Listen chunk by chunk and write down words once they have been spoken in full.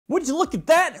Would you look at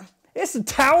that? It's a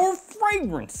tower of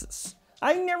fragrances.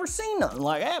 I ain't never seen nothing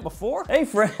like that before. Hey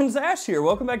friends, Ash here.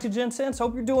 Welcome back to Gents.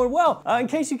 Hope you're doing well. In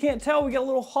case you can't tell, we got a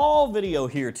little haul video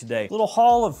here today. A little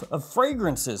haul of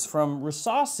fragrances from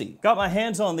Rasasi. Got my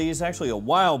hands on these actually a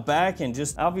while back and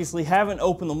just obviously haven't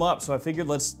opened them up, so I figured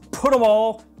let's put them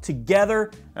all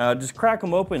together, just crack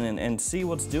them open and see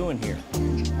what's doing here.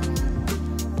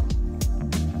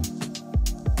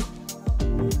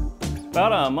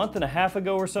 About a month and a half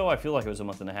ago or so, I feel like it was a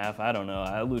month and a half, I don't know,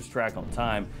 I lose track on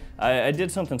time. I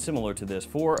did something similar to this,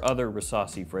 4 other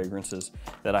Rasasi fragrances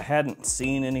that I hadn't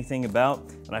seen anything about,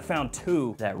 and I found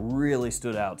 2 that really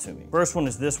stood out to me. First one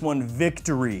is this one,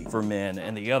 Victory for Men,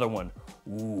 and the other one,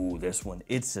 ooh, this one,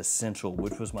 It's Essential,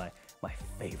 which was my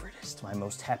favoritist, my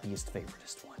most happiest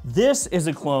favoritist one. This is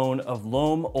a clone of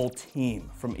L'Homme Ultime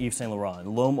from Yves Saint Laurent.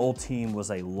 L'Homme Ultime was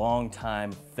a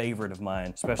long-time favorite of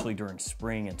mine, especially during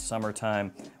spring and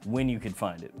summertime when you could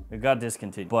find it. It got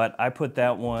discontinued, but I put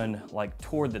that one like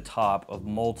toward the top of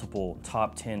multiple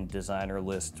top 10 designer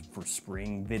lists for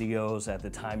spring videos at the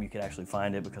time you could actually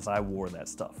find it because I wore that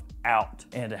stuff out.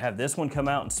 And to have this one come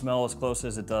out and smell as close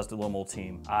as it does to L'Homme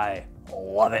Ultime, I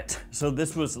love it. So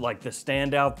this was like the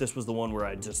standout. This was the one where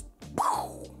I just,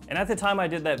 and at the time I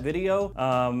did that video,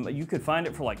 you could find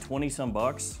it for like 20 some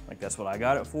bucks. Like that's what I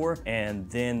got it for. And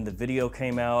then the video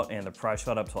came out and the price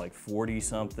shot up to like 40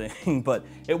 something, but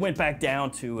it went back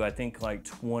down to I think like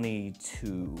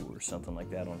 22 or something like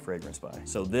that on Fragrance Buy.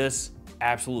 So this,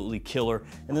 absolutely killer.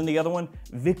 And then the other one,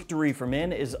 Victory for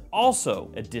Men, is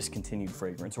also a discontinued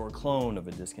fragrance or a clone of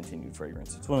a discontinued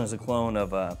fragrance. This one is a clone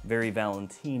of Very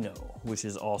Valentino, which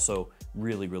is also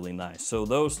really, really nice. So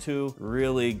those 2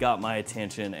 really got my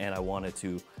attention and I wanted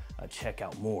to check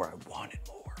out more. I wanted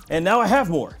more. And now I have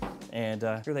more. And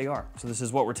here they are. So this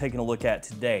is what we're taking a look at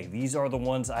today. These are the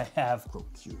ones I have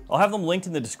procured. I'll have them linked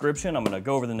in the description. I'm gonna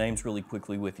go over the names really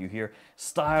quickly with you here.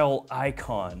 Style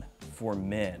Icon for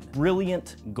Men,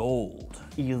 Brilliant Gold,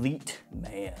 Elite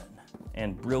Man,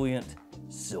 and Brilliant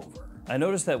Silver. I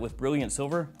noticed that with Brilliant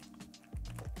Silver,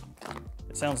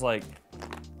 it sounds like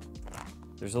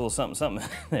there's a little something, something in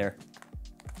there.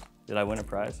 Did I win a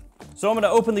prize? So I'm gonna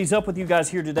open these up with you guys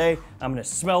here today. I'm gonna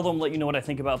smell them, let you know what I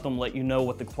think about them, let you know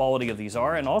what the quality of these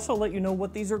are, and also let you know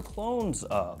what these are clones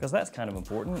of, because that's kind of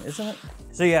important, isn't it?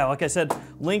 So yeah, like I said,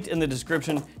 linked in the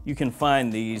description, you can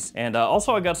find these. And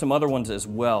also I got some other ones as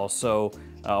well, so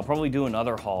I'll probably do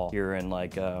another haul here in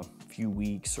like a few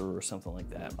weeks or something like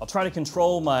that. I'll try to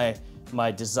control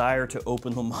my desire to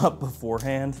open them up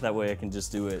beforehand, that way I can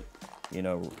just do it, you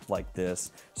know, like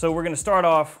this. So we're gonna start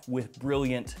off with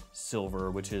Brilliant Silver,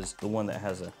 which is the one that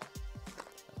has a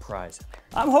prize in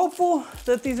there. I'm hopeful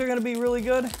that these are gonna be really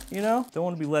good, you know? Don't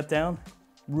wanna be let down,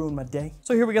 ruin my day.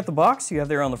 So here we got the box. You have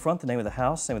there on the front the name of the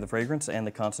house, name of the fragrance, and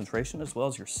the concentration, as well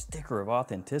as your sticker of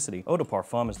authenticity. Eau de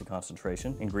Parfum is the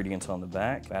concentration, ingredients on the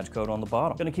back, badge code on the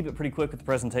bottom. Gonna keep it pretty quick with the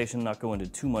presentation, not go into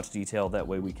too much detail, that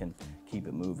way we can keep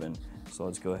it moving. So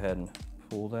let's go ahead and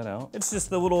pull that out. It's just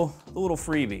the little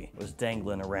freebie was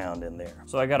dangling around in there.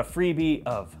 So I got a freebie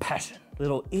of Passion.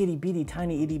 Little itty bitty,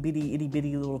 tiny itty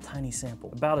bitty little tiny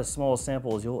sample. About as small a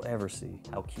sample as you'll ever see.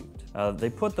 How cute. They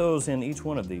put those in each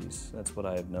one of these. That's what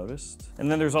I have noticed. And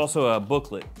then there's also a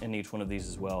booklet in each one of these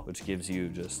as well, which gives you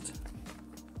just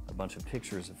a bunch of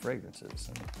pictures of fragrances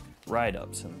and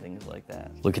write-ups and things like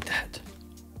that. Look at that.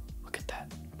 Look at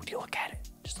that. Would you look at it?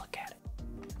 Just look at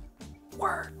it.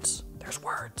 Words. There's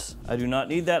words. I do not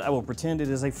need that. I will pretend it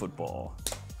is a football.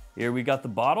 Here we got the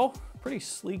bottle. Pretty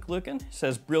sleek looking. It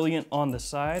says Brilliant on the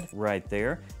side right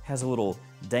there. Has a little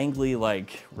dangly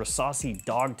like Rasasi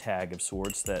dog tag of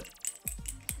sorts that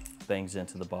bangs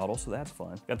into the bottle, so that's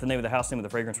fun. Got the name of the house, name of the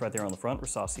fragrance right there on the front.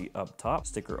 Rasasi up top.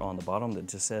 Sticker on the bottom that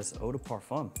just says Eau de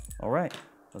Parfum. All right,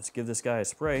 let's give this guy a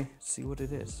spray, see what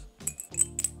it is.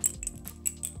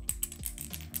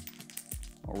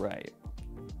 All right.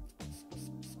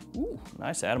 Ooh,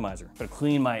 nice atomizer. Gotta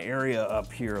clean my area up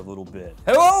here a little bit.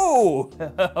 Hello!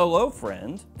 Hello,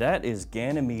 friend. That is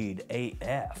Ganymede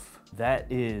AF. That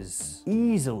is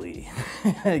easily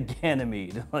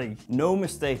Ganymede. Like, no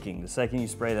mistaking. The second you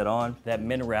spray that on, that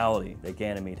minerality that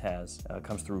Ganymede has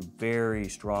comes through very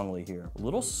strongly here. A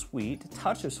little sweet, a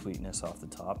touch of sweetness off the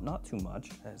top, not too much.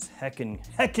 That's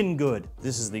heckin' good.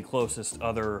 This is the closest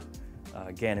other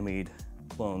Ganymede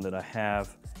clone that I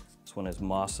have. This one is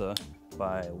Massa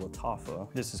by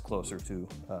Latafa. This is closer to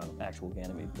actual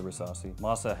Ganymede, the Rasasi.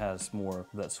 Massa has more of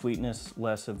that sweetness,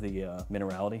 less of the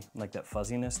minerality, like that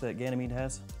fuzziness that Ganymede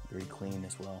has. Very clean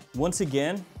as well. Once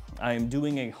again, I am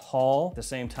doing a haul at the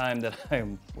same time that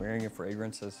I'm wearing a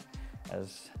fragrance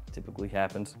as typically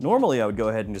happens. Normally I would go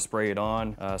ahead and just spray it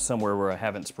on somewhere where I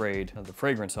haven't sprayed the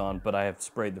fragrance on, but I have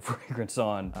sprayed the fragrance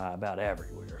on about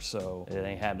everywhere, so it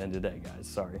ain't happening today, guys,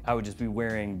 sorry. I would just be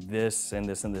wearing this and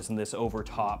this and this and this over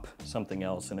top something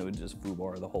else, and it would just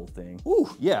foobar the whole thing. Ooh,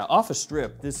 yeah, off a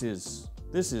strip, this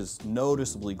is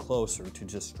noticeably closer to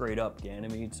just straight up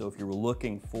Ganymede. So if you were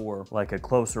looking for like a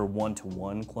closer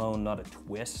one-to-one clone, not a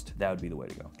twist, that would be the way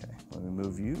to go. Okay, let me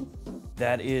move you.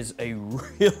 That is a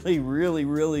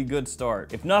really good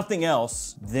start. If nothing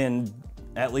else, then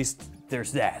at least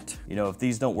there's that. You know, if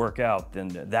these don't work out, then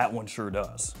that one sure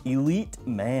does. Elite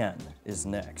Man is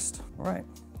next. All right,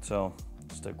 so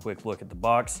just a quick look at the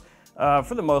box.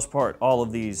 For the most part, all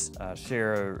of these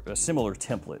share a similar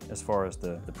template as far as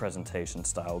the presentation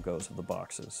style goes of the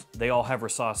boxes. They all have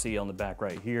Rasasi on the back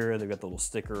right here. They've got the little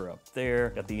sticker up there.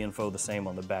 Got the info the same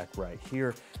on the back right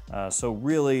here. So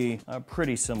really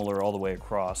pretty similar all the way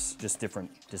across, just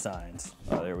different designs.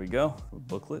 There we go,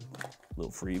 booklet,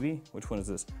 little freebie. Which one is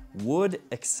this? Wood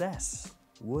Excess.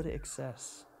 Wood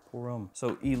Excess.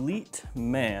 So Elite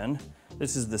Man,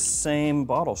 this is the same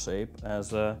bottle shape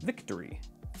as Victory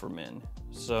for men.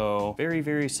 So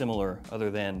very similar,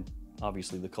 other than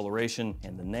obviously the coloration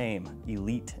and the name,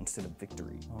 Elite instead of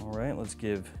Victory. All right, let's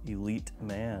give Elite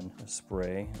Man a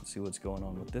spray and see what's going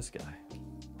on with this guy.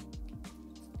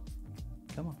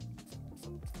 Come on.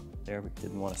 There, we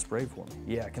didn't want to spray for me.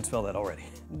 Yeah, I can smell that already.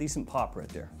 Decent pop right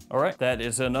there. All right, that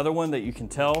is another one that you can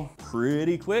tell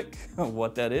pretty quick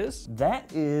what that is.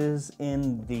 That is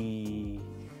in the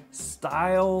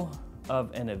style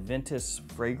of an Aventus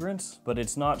fragrance, but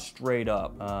it's not straight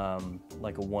up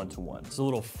like a one-to-one. It's a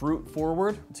little fruit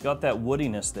forward. It's got that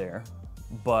woodiness there,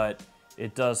 but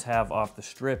it does have, off the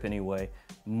strip anyway,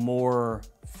 more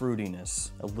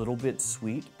fruitiness, a little bit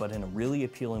sweet, but in a really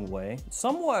appealing way.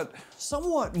 Somewhat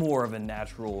more of a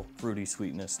natural fruity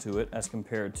sweetness to it as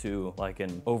compared to like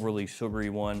an overly sugary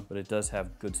one, but it does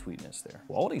have good sweetness there.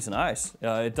 Quality's nice.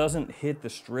 It doesn't hit the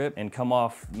strip and come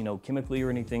off, you know, chemically or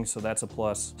anything, so that's a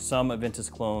plus. Some Aventus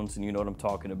clones, and you know what I'm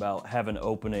talking about, have an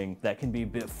opening that can be a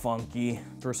bit funky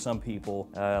for some people,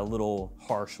 a little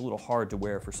harsh, a little hard to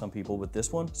wear for some people, but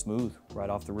this one, smooth, right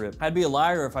off the rip. I'd be a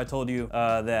liar if I told you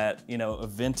that, you know,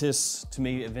 Aventus, to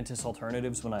me, Aventus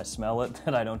alternatives, when I smell it,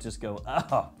 that I don't just go,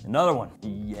 ah, another one,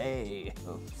 yay.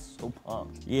 Oh, so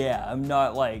pumped. Yeah, I'm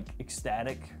not like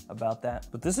ecstatic about that,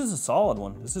 but this is a solid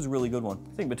one. This is a really good one.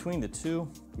 I think between the two,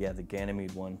 yeah, the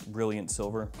Ganymede one, Brilliant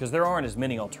Silver, because there aren't as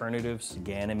many alternatives to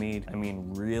Ganymede. I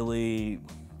mean, really,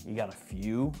 you got a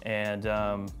few, and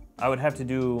I would have to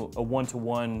do a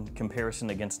one-to-one comparison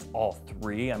against all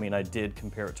three. I mean, I did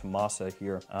compare it to Masa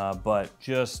here, but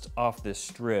just off this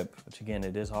strip, which again,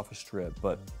 it is off a strip,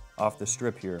 but off the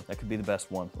strip here, that could be the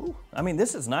best one. Ooh, I mean,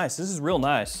 this is nice. This is real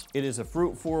nice. It is a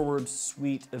fruit-forward,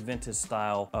 sweet Aventus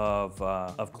style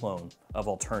of clone, of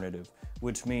alternative,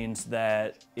 which means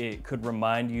that it could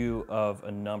remind you of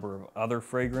a number of other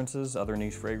fragrances, other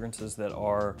niche fragrances that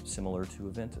are similar to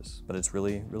Aventus, but it's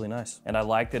really nice. And I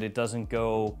like that it doesn't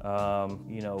go,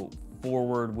 you know,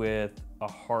 forward with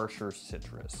a harsher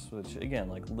citrus, which again,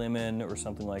 like lemon or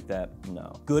something like that,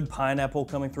 no. Good pineapple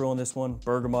coming through on this one,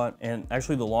 bergamot, and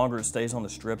actually the longer it stays on the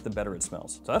strip, the better it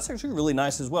smells. So that's actually really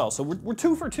nice as well. So we're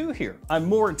 2 for 2 here. I'm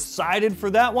more excited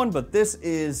for that one, but this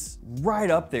is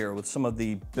right up there with some of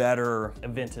the better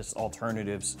Aventus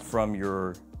alternatives from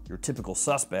your typical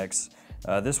suspects.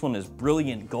 This one is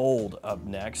Brilliant Gold up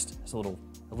next. It's a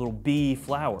little bee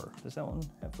flower. Does that one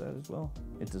have that as well?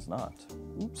 It does not.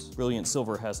 Oops. Brilliant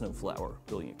Silver has no flower.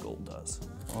 Brilliant Gold does.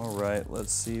 All right,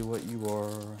 let's see what you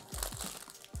are.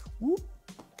 Whoop.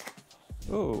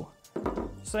 Oh,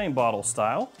 same bottle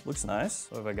style. Looks nice.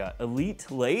 What have I got? Elite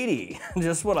Lady.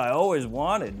 Just what I always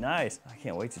wanted. Nice. I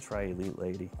can't wait to try Elite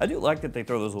Lady. I do like that they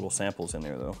throw those little samples in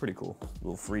there though. Pretty cool.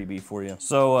 Little freebie for you.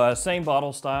 So same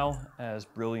bottle style as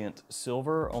Brilliant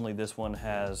Silver, only this one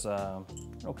has you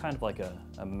know, kind of like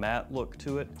a matte look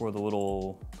to it for the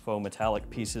little faux metallic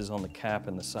pieces on the cap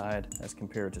and the side as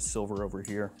compared to silver over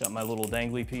here. Got my little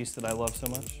dangly piece that I love so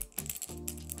much.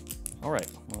 All right,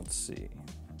 let's see.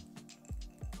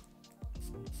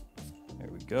 There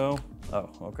we go. Oh,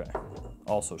 okay.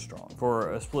 Also strong.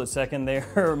 For a split second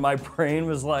there, my brain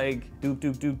was like, doop,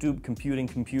 doop, doop, doop,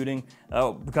 computing.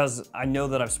 Oh, because I know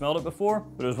that I've smelled it before,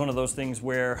 but it was one of those things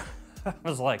where I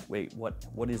was like, wait,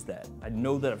 what is that? I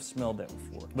know that I've smelled that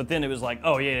before. But then it was like,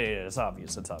 oh yeah, it's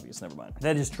obvious, never mind.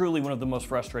 That is truly one of the most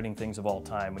frustrating things of all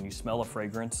time, when you smell a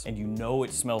fragrance and you know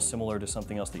it smells similar to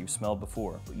something else that you've smelled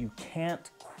before, but you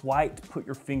can't quite put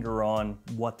your finger on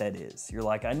what that is. You're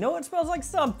like, I know it smells like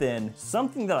something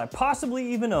that I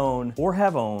possibly even own or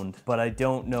have owned, but I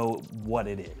don't know what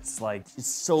it is. Like, it's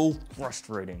so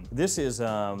frustrating. This is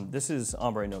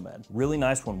Ombre Nomad. Really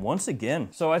nice one once again.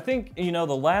 So I think, you know,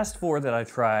 the last 4 that I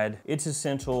tried, It's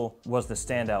Essential was the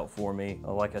standout for me.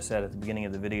 Like I said at the beginning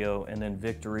of the video, and then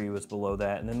Victory was below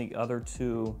that. And then the other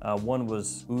 2, one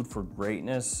was Oud for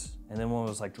Greatness, and then one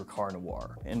was like Drakkar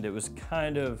Noir. And it was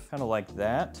kind of like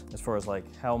that, as far as like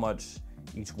how much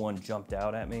each one jumped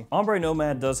out at me. Ombre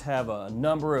Nomad does have a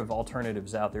number of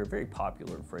alternatives out there, very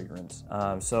popular fragrance.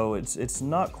 So it's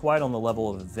not quite on the level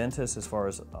of Ventus as far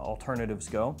as alternatives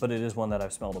go, but it is one that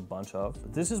I've smelled a bunch of.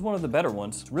 But this is one of the better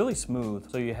ones. It's really smooth.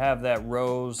 So you have that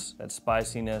rose, that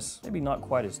spiciness, maybe not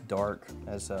quite as dark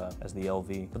as the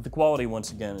LV, but the quality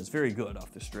once again is very good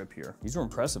off the strip here. These are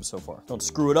impressive so far. Don't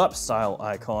screw it up, Style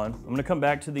Icon. I'm gonna come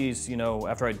back to these, you know,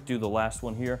 after I do the last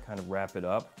one here, kind of wrap it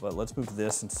up, but let's move to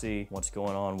this and see what's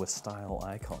going on with Style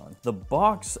Icon. The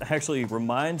box actually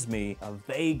reminds me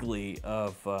vaguely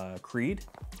of Creed,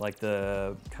 like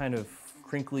the kind of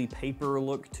crinkly paper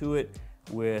look to it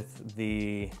with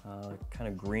the kind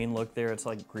of green look there. It's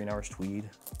like Green Irish Tweed,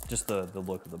 just the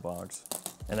look of the box.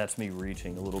 And that's me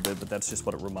reaching a little bit, but that's just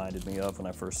what it reminded me of when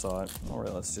I first saw it. All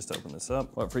right, let's just open this up.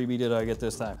 What freebie did I get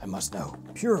this time? I must know.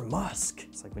 Pure musk.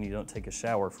 It's like when you don't take a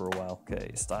shower for a while.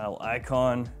 Okay, Style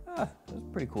Icon. That's a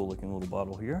pretty cool looking little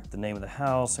bottle here. The name of the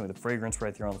house, name of the fragrance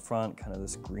right there on the front, kind of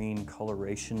this green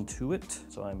coloration to it.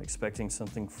 So I'm expecting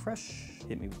something fresh.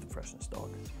 Hit me with the freshness,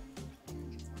 dog.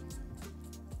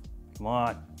 Come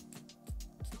on.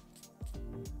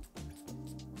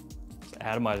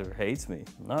 Atomizer hates me.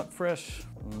 Not fresh,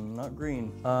 not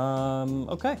green.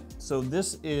 Okay, so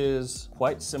this is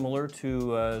quite similar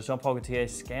to Jean Paul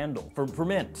Gaultier's Scandal for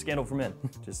men, Scandal for men,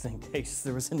 just in case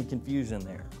there was any confusion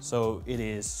there. So it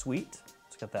is sweet.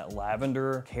 It's got that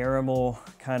lavender, caramel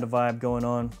kind of vibe going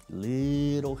on.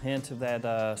 Little hint of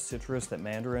that citrus, that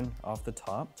mandarin off the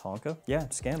top, tonka. Yeah,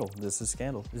 Scandal, this is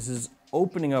Scandal. This is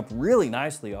opening up really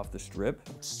nicely off the strip.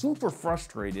 Super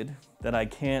frustrated that I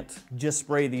can't just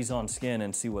spray these on skin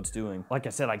and see what's doing. Like I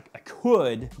said, I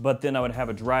could, but then I would have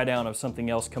a dry down of something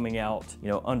else coming out, you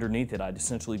know, underneath it. I'd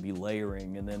essentially be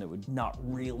layering, and then it would not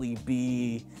really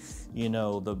be, you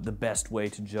know, the best way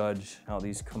to judge how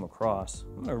these come across.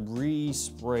 I'm gonna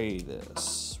respray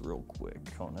this real quick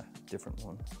on a different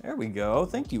one. There we go,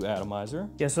 thank you, Atomizer.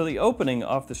 Yeah, so the opening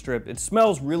off the strip, it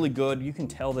smells really good. You can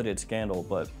tell that it's Scandal,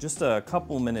 but just a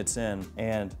couple minutes in,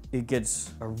 and it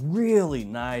gets a really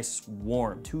nice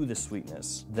warmth to the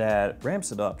sweetness that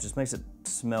ramps it up, just makes it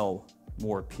smell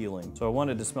more appealing. So I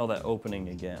wanted to smell that opening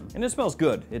again. And it smells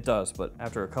good, it does, but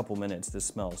after a couple minutes, this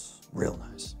smells real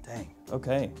nice. Dang.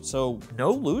 Okay, so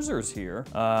no losers here.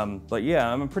 But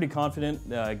yeah, I'm pretty confident.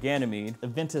 Ganymede,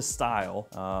 Aventus Style,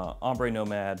 Ombre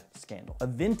Nomad, Scandal.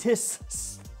 Aventus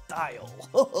Style.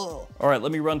 All right,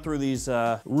 let me run through these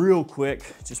real quick,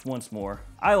 just once more.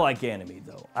 I like Ganymede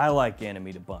though. I like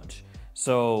Ganymede a bunch.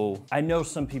 So I know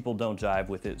some people don't jive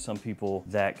with it. Some people,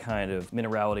 that kind of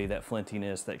minerality, that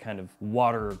flintiness, that kind of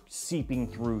water seeping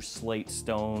through slate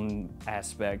stone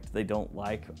aspect, they don't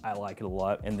like. I like it a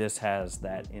lot. And this has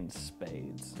that in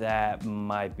spades. That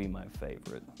might be my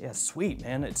favorite. Yeah, sweet,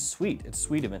 man. It's sweet. It's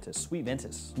sweet Aventus. Sweet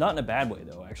Ventus. Not in a bad way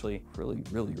though, actually. Really,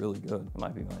 really, really good. It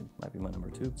might be my number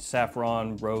 2.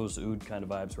 Saffron, rose, oud kind of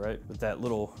vibes, right? With that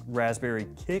little raspberry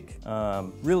kick.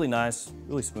 Really nice,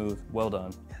 really smooth. Well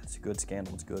done. Yeah, it's a good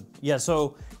Scandal, it's good. Yeah,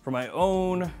 so for my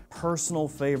own personal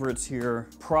favorites here,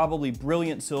 probably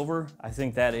Brilliant Silver. I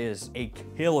think that is a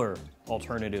killer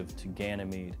alternative to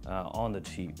Ganymede on the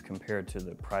cheap compared to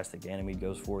the price that Ganymede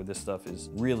goes for. This stuff is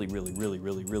really, really, really,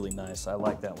 really, really nice. I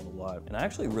like that one a lot. And I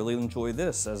actually really enjoy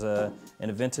this as an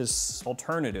Aventus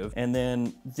alternative. And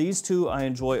then these two I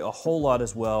enjoy a whole lot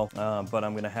as well, but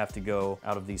I'm gonna have to go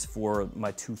out of these 4,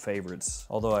 my 2 favorites,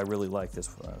 although I really like this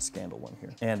Scandal one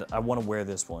here. And I wanna wear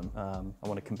this one. I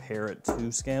wanna compare it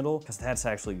to Scandal, because that's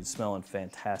actually smelling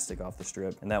fantastic off the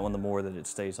strip. And that one, the more that it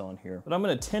stays on here. But I'm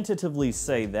gonna tentatively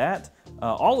say that.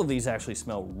 All of these actually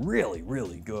smell really,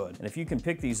 really good. And if you can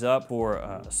pick these up for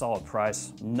a solid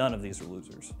price, none of these are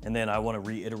losers. And then I want to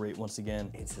reiterate once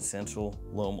again, It's Essential,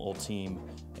 L'Homme Ultime,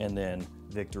 and then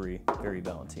Victory, Very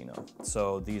Valentino.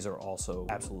 So these are also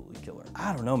absolutely killer.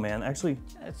 I don't know, man. Actually,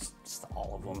 it's just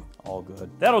all of them, all good.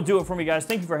 That'll do it for me, guys.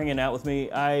 Thank you for hanging out with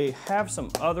me. I have some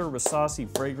other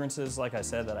Rasasi fragrances, like I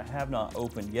said, that I have not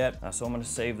opened yet. So I'm gonna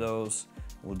save those.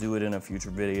 We'll do it in a future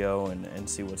video and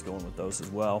see what's going with those as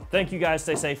well. Thank you guys,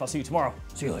 stay safe. I'll see you tomorrow.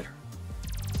 See you later.